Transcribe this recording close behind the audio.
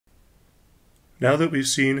Now that we've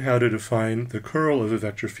seen how to define the curl of a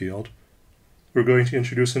vector field, we're going to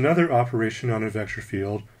introduce another operation on a vector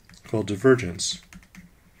field called divergence.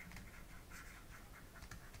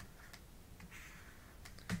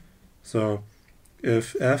 So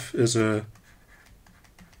if F is a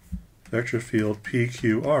vector field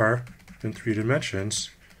PQR in 3 dimensions,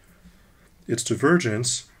 its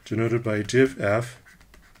divergence, denoted by div F,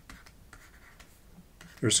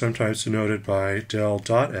 or sometimes denoted by del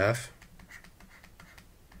dot F.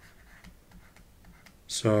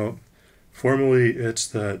 So formally it's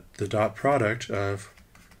the dot product of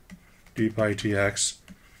d by dx,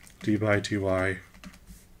 d by dy,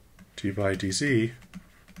 d by dz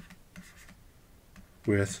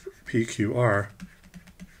with PQR.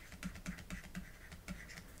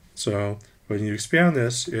 So when you expand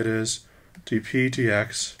this, it is dp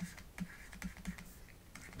dx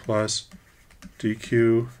plus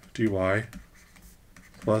dq dy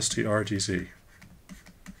plus dr dz.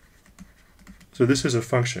 So this is a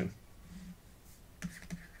function.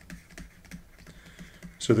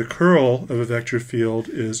 So the curl of a vector field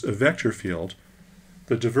is a vector field.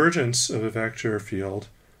 The divergence of a vector field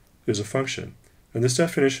is a function. And this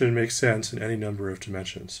definition makes sense in any number of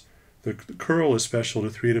dimensions. The curl is special to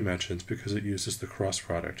 3 dimensions because it uses the cross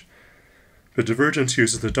product. But divergence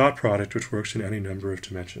uses the dot product, which works in any number of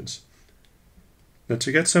dimensions. Now,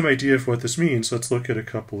 to get some idea of what this means, let's look at a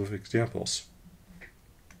couple of examples.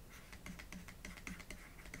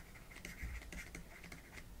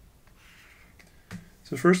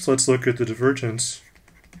 So first, let's look at the divergence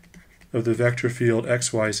of the vector field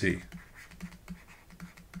xyz.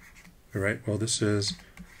 All right, well, this is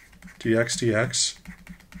dx dx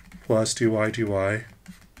plus dy dy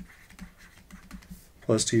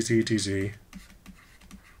plus dz dz,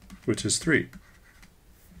 which is 3.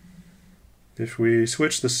 If we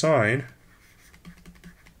switch the sign,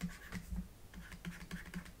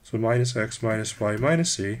 so minus x minus y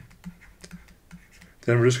minus z,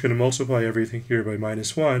 then we're just going to multiply everything here by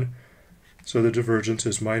minus 1, so the divergence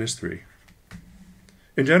is minus 3.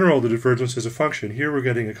 In general, the divergence is a function. Here we're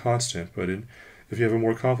getting a constant, but if you have a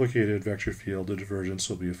more complicated vector field, the divergence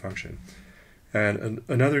will be a function. And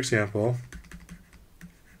another example,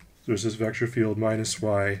 there's this vector field minus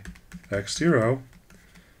y x0,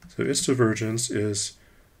 so its divergence is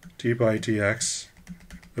d by dx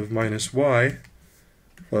of minus y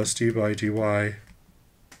plus d by dy,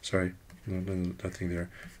 sorry, nothing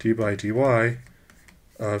there, d by dy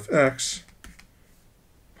of x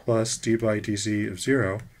plus d by dz of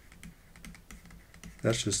 0.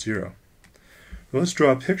 That's just 0. Well, let's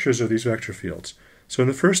draw pictures of these vector fields. So in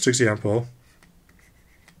the first example,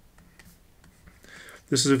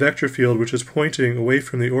 this is a vector field which is pointing away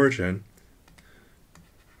from the origin,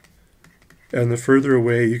 and the further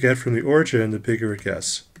away you get from the origin, the bigger it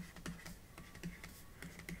gets.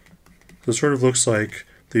 So it sort of looks like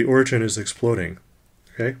the origin is exploding,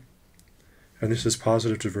 okay? And this is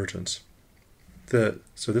positive divergence.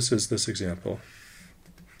 So this is this example.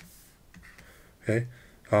 Okay.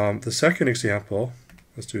 The second example,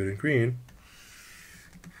 let's do it in green.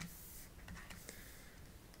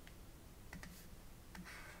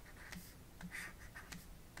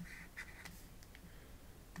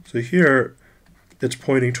 So here, it's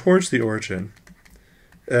pointing towards the origin,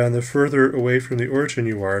 and the further away from the origin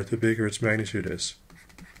you are, the bigger its magnitude is.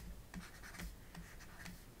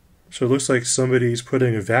 So it looks like somebody's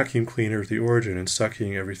putting a vacuum cleaner at the origin and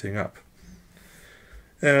sucking everything up.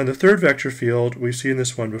 And the third vector field, we've seen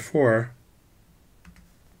this one before.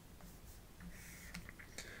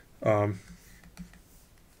 So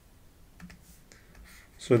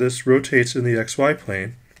this rotates in the xy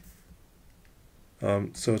plane.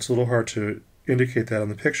 So it's a little hard to indicate that on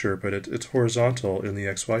the picture, but it's horizontal in the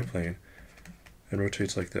xy plane and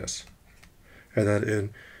rotates like this. And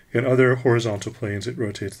then in other horizontal planes, it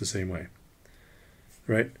rotates the same way,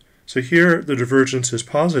 right? So here, the divergence is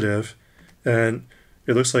positive, and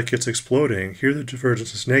it looks like it's exploding. Here, the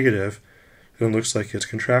divergence is negative, and it looks like it's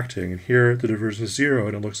contracting. And here, the divergence is 0,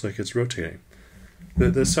 and it looks like it's rotating.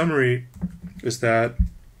 The summary is that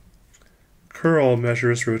curl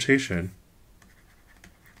measures rotation.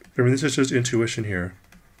 I mean, this is just intuition here.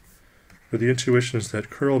 But the intuition is that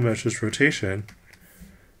curl measures rotation,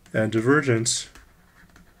 and divergence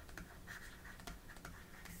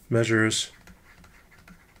measures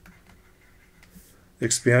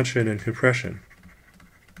expansion and compression.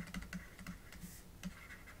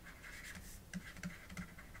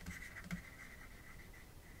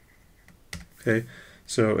 Okay,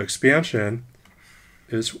 so expansion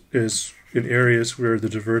is in areas where the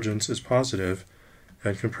divergence is positive,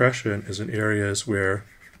 and compression is in areas where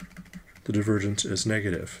the divergence is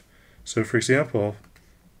negative. So for example,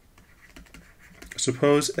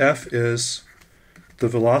 suppose F is the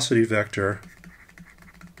velocity vector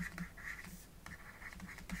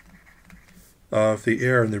of the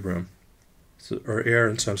air in the room, or air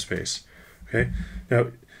in some space. Okay. Now,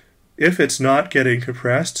 if it's not getting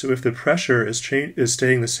compressed, so if the pressure is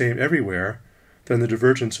staying the same everywhere, then the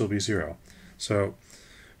divergence will be 0. So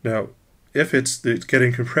now, if it's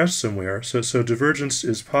getting compressed somewhere, so divergence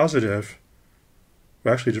is positive.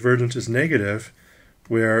 Well, actually, divergence is negative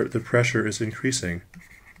where the pressure is increasing.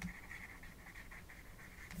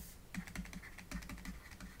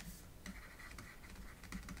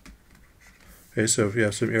 Okay, so if you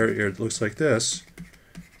have some air that looks like this,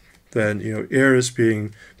 then air is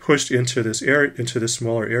being pushed into this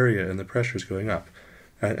smaller area, and the pressure is going up,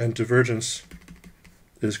 and divergence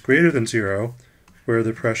is greater than 0, where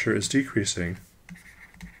the pressure is decreasing.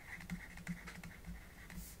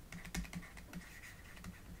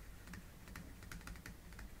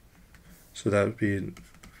 So that would be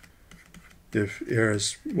if air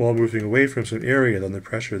is while moving away from some area, then the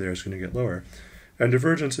pressure there is going to get lower, and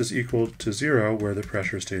divergence is equal to 0, where the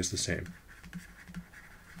pressure stays the same.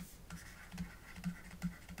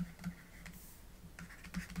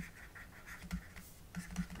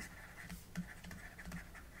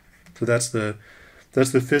 So that's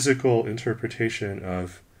the physical interpretation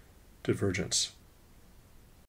of divergence.